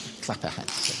 We can just clap our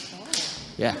hands. So.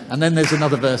 Yeah, and then there's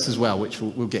another verse as well, which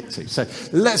we'll get to. So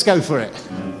let's go for it.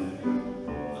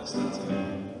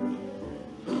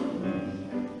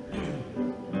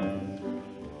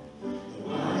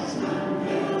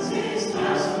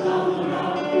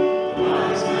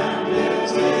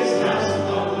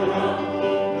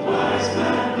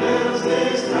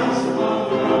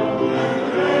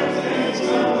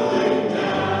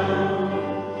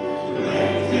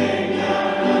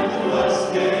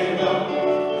 Came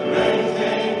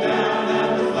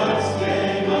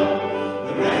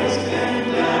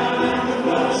down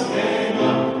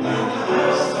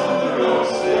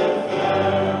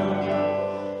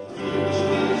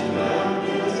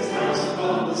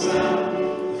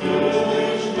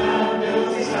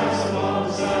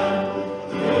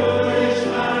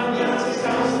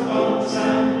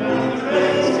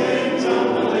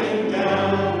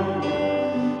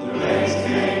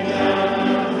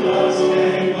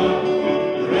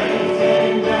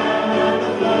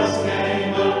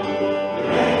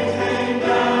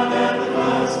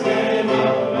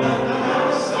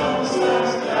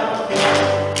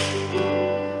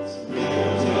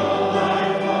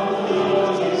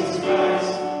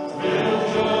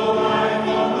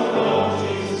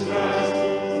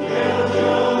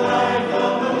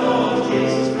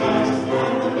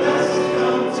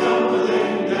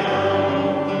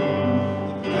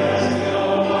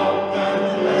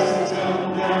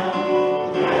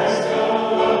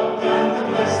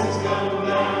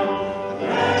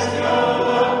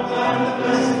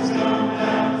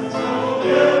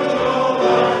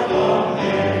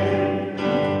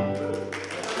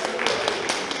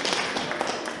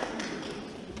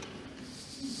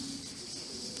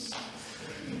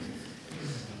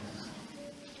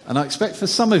And I expect for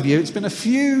some of you, it's been a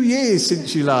few years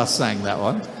since you last sang that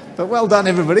one. But well done,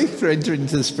 everybody, for entering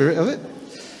into the spirit of it.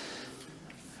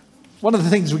 One of the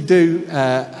things we do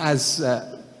as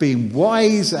being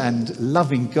wise and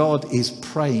loving God is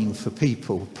praying for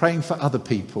people, praying for other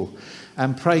people,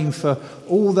 and praying for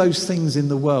all those things in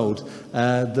the world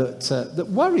that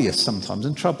worry us sometimes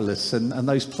and trouble us, and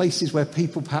those places where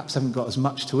people perhaps haven't got as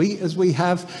much to eat as we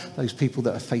have, those people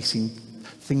that are facing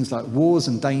things like wars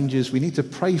and dangers. We need to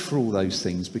pray for all those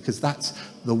things because that's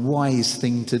the wise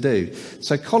thing to do.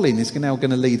 So Colin is now going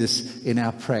to lead us in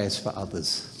our prayers for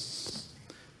others.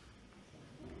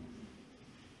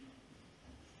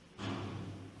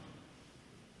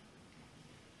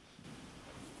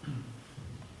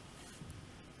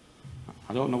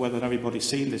 I don't know whether everybody's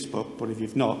seen this book, but if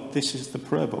you've not, this is the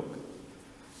prayer book.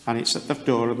 And it's at the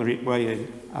door on the way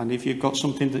in. And if you've got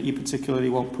something that you particularly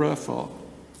want prayer for,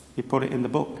 you put it in the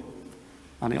book.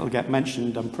 And it'll get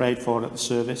mentioned and prayed for at the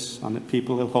service. And that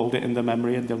people will hold it in their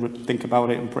memory and they'll think about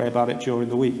it and pray about it during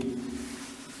the week.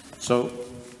 So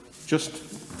just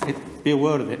be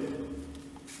aware of it.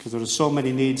 Because there are so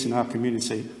many needs in our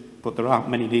community, but there aren't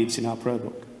many needs in our prayer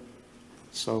book.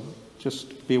 So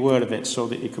just be aware of it so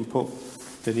that you can put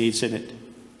the needs in it.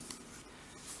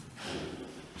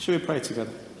 Shall we pray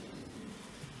together?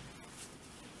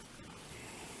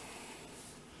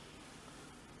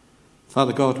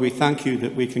 Father God, we thank you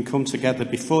that we can come together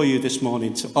before you this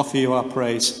morning to offer you our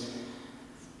praise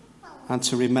and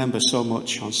to remember so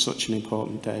much on such an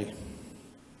important day.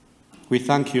 We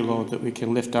thank you, Lord, that we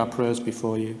can lift our prayers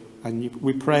before you, and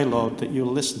we pray, Lord, that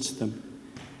you'll listen to them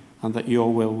and that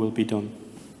your will be done.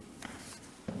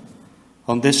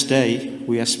 On this day,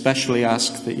 we especially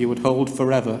ask that you would hold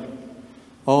forever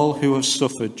all who have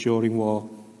suffered during war,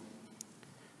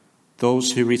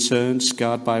 those who returned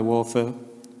scarred by warfare,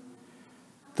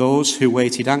 those who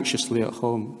waited anxiously at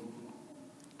home,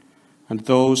 and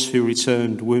those who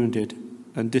returned wounded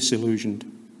and disillusioned,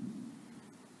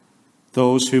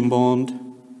 those who mourned,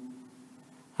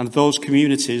 and those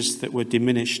communities that were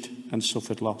diminished and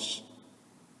suffered loss.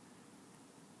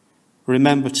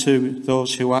 Remember, too,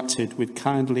 those who acted with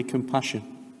kindly compassion,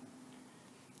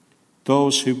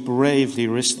 those who bravely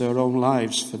risked their own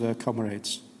lives for their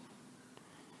comrades,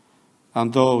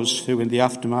 and those who, in the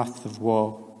aftermath of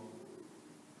war,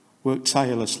 worked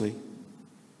tirelessly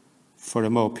for a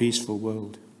more peaceful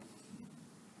world.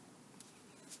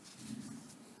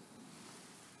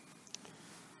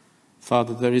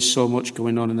 Father, there is so much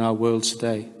going on in our world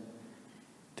today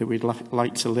that we'd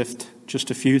like to lift just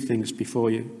a few things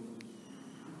before you.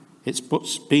 It's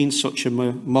been such a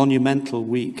monumental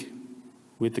week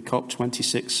with the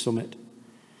COP26 summit.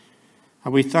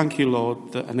 And we thank you,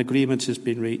 Lord, that an agreement has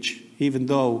been reached, even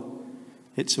though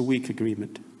it's a weak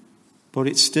agreement. But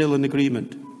it's still an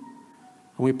agreement. And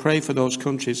we pray for those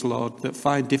countries, Lord, that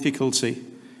find difficulty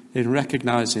in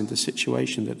recognizing the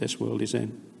situation that this world is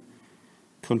in.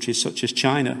 Countries such as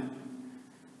China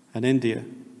and India,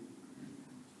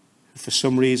 who for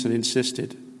some reason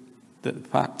insisted that the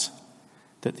pact,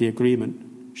 that the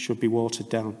agreement should be watered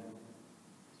down.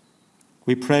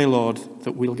 We pray, Lord,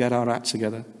 that we'll get our act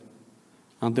together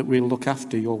and that we'll look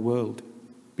after your world,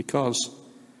 because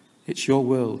it's your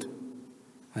world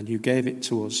and you gave it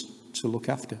to us to look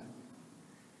after.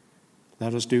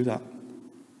 Let us do that,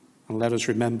 and let us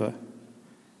remember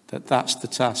that that's the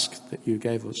task that you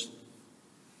gave us.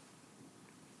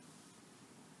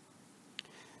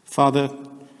 Father,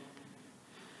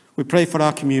 we pray for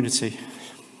our community.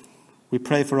 We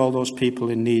pray for all those people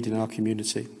in need in our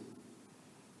community.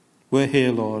 We're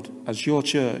here, Lord, as your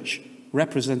church,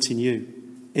 representing you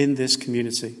in this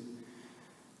community.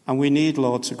 And we need,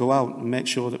 Lord, to go out and make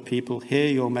sure that people hear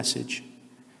your message,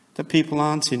 that people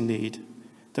aren't in need,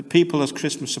 that people, as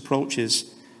Christmas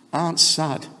approaches, aren't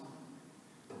sad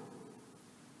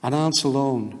and aren't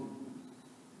alone,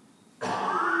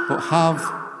 but have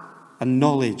a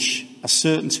knowledge, a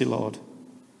certainty, Lord,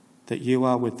 that you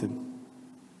are with them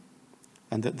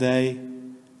and that they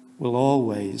will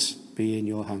always be in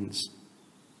your hands.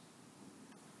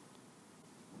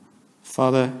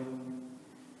 Father,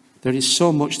 there is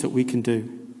so much that we can do,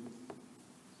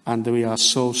 and we are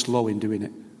so slow in doing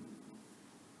it.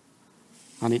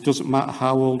 And it doesn't matter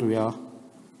how old we are,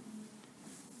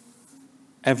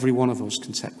 every one of us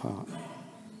can take part.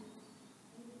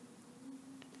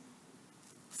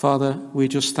 Father, we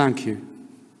just thank you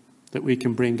that we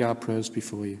can bring our prayers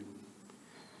before you.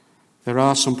 There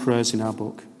are some prayers in our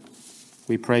book.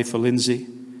 We pray for Lindsay,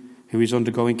 who is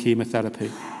undergoing chemotherapy,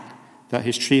 that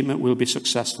his treatment will be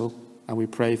successful, and we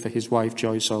pray for his wife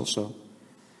Joyce also.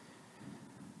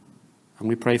 And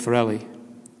we pray for Ellie,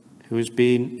 who has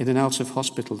been in and out of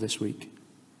hospital this week.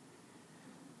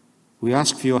 We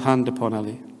ask for your hand upon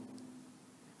Ellie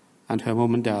and her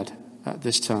mum and dad at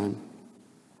this time.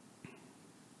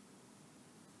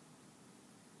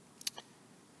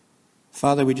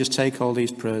 Father, we just take all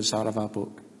these prayers out of our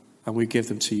book and we give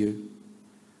them to you.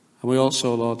 And we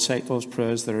also, Lord, take those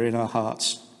prayers that are in our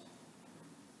hearts,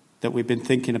 that we've been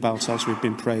thinking about as we've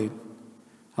been praying,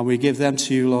 and we give them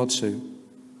to you, Lord, too.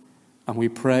 And we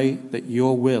pray that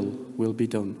your will be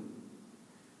done.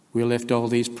 We lift all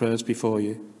these prayers before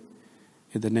you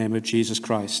in the name of Jesus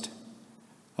Christ,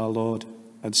 our Lord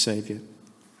and Saviour.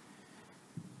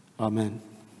 Amen.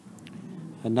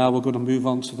 And now we're going to move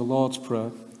on to the Lord's Prayer,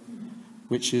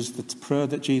 which is the prayer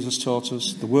that Jesus taught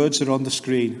us. The words are on the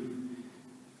screen,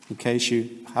 in case you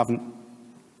haven't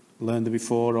learned them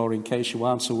before or in case you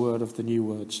aren't aware of the new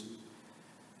words.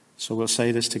 So we'll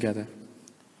say this together.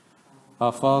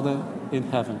 Our Father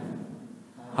in heaven,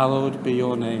 hallowed be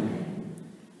your name.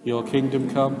 Your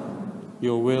kingdom come,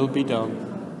 your will be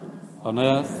done, on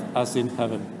earth as in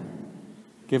heaven.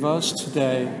 Give us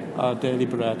today our daily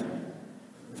bread.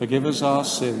 Forgive us our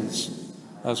sins,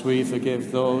 as we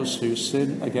forgive those who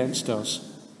sin against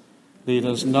us. Lead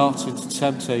us not into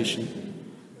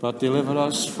temptation, but deliver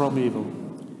us from evil.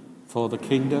 For the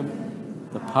kingdom,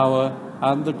 the power,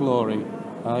 and the glory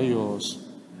are yours,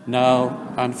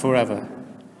 now and forever.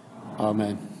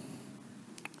 Amen.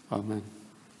 Amen.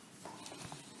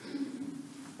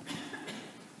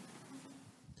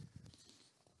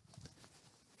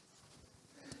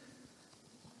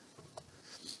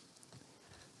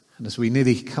 And as we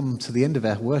nearly come to the end of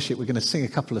our worship, we're going to sing a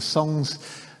couple of songs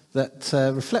that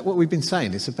reflect what we've been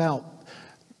saying. It's about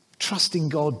trusting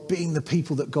God, being the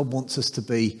people that God wants us to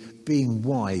be, being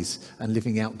wise and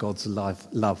living out God's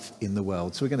love in the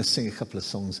world. So we're going to sing a couple of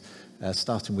songs,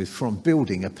 starting with From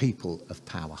Building a People of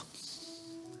Power.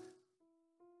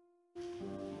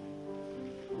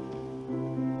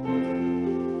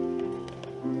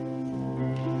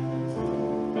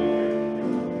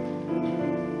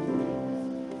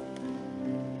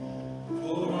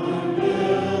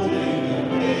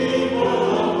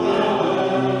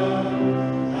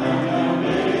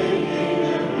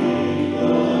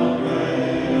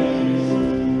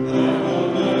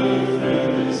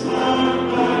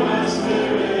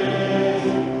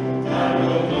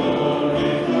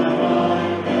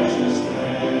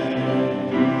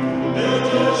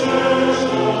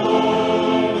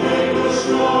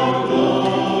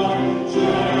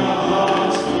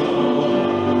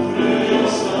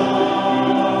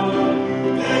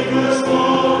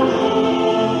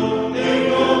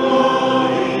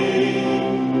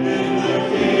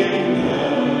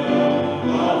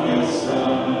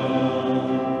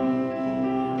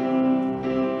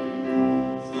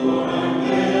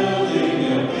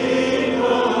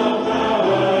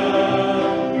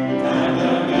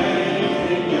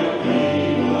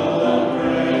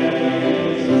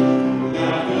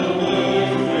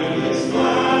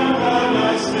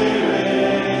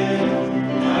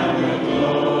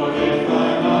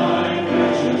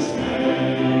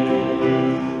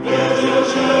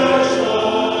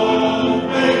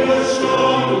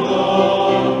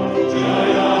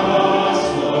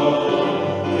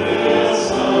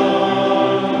 Song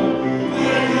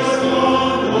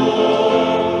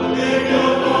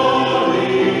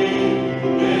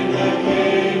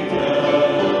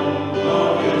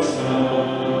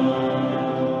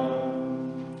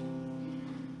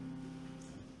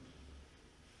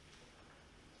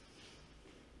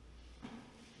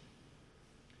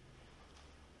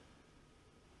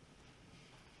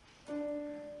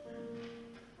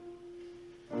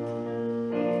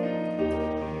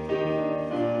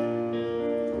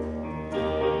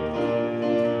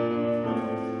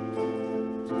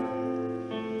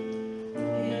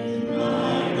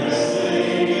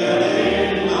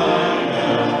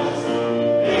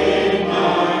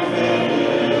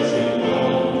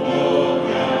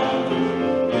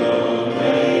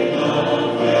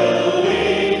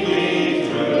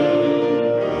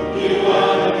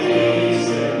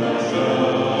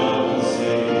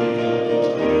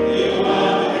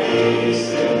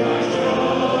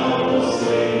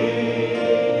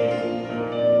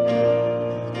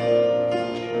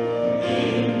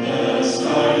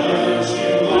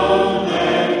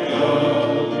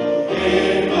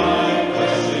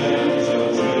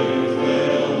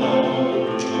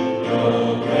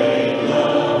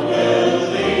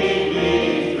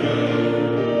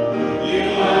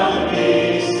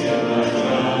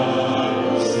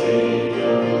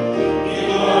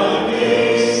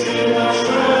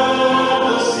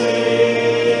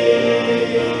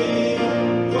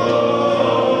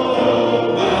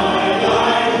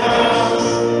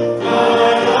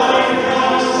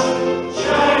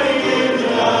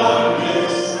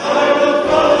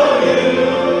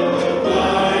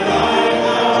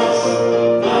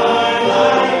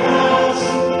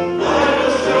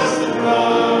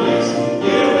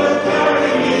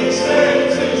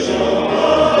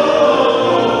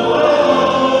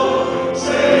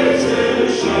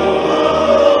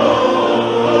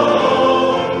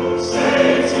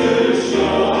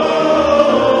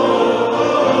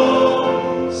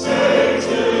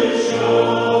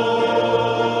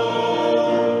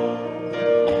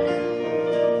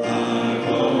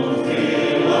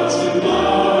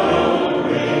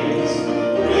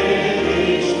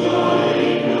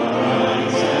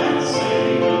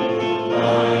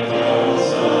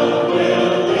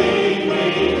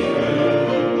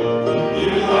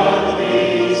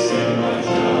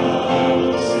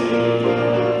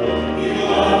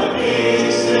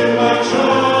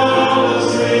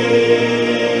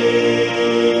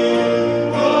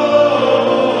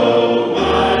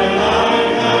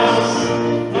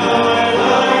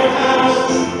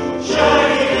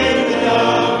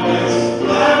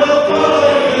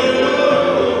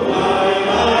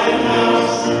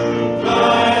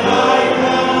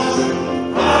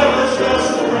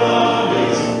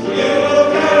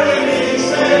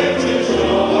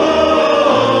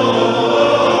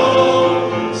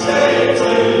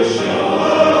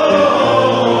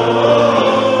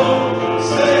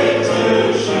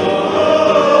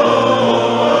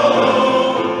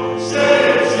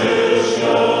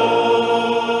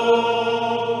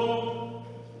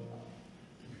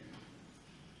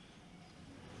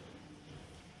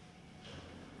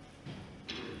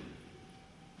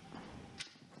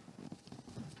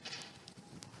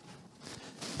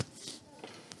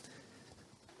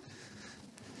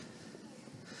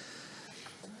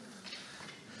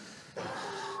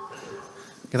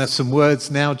going to have some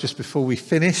words now just before we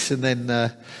finish, and then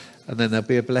there'll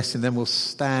be a blessing. Then we'll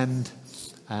stand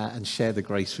and share the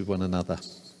grace with one another.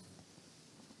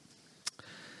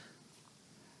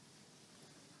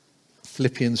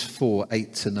 Philippians 4,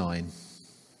 8-9.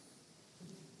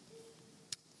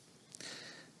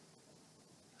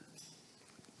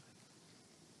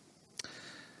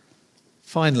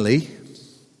 Finally,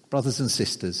 brothers and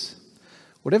sisters,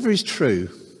 whatever is true,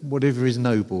 whatever is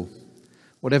noble,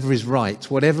 whatever is right,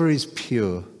 whatever is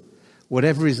pure,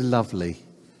 whatever is lovely,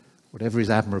 whatever is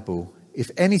admirable,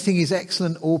 if anything is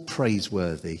excellent or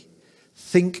praiseworthy,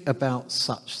 think about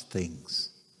such things.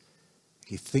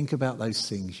 If you think about those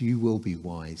things, you will be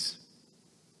wise.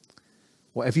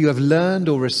 Whatever you have learned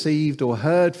or received or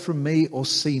heard from me or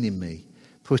seen in me,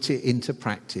 put it into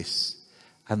practice,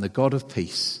 and the God of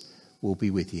peace will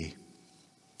be with you.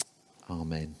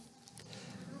 Amen.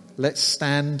 Let's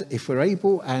stand if we're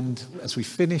able, and as we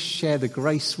finish, share the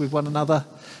grace with one another,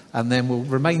 and then we'll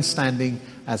remain standing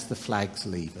as the flags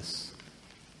leave us.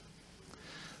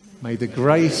 May the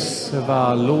grace of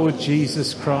our Lord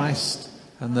Jesus Christ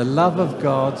and the love of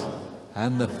God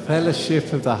and the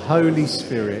fellowship of the Holy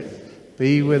Spirit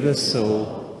be with us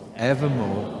all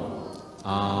evermore.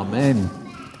 Amen.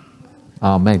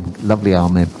 Amen. Lovely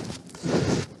amen.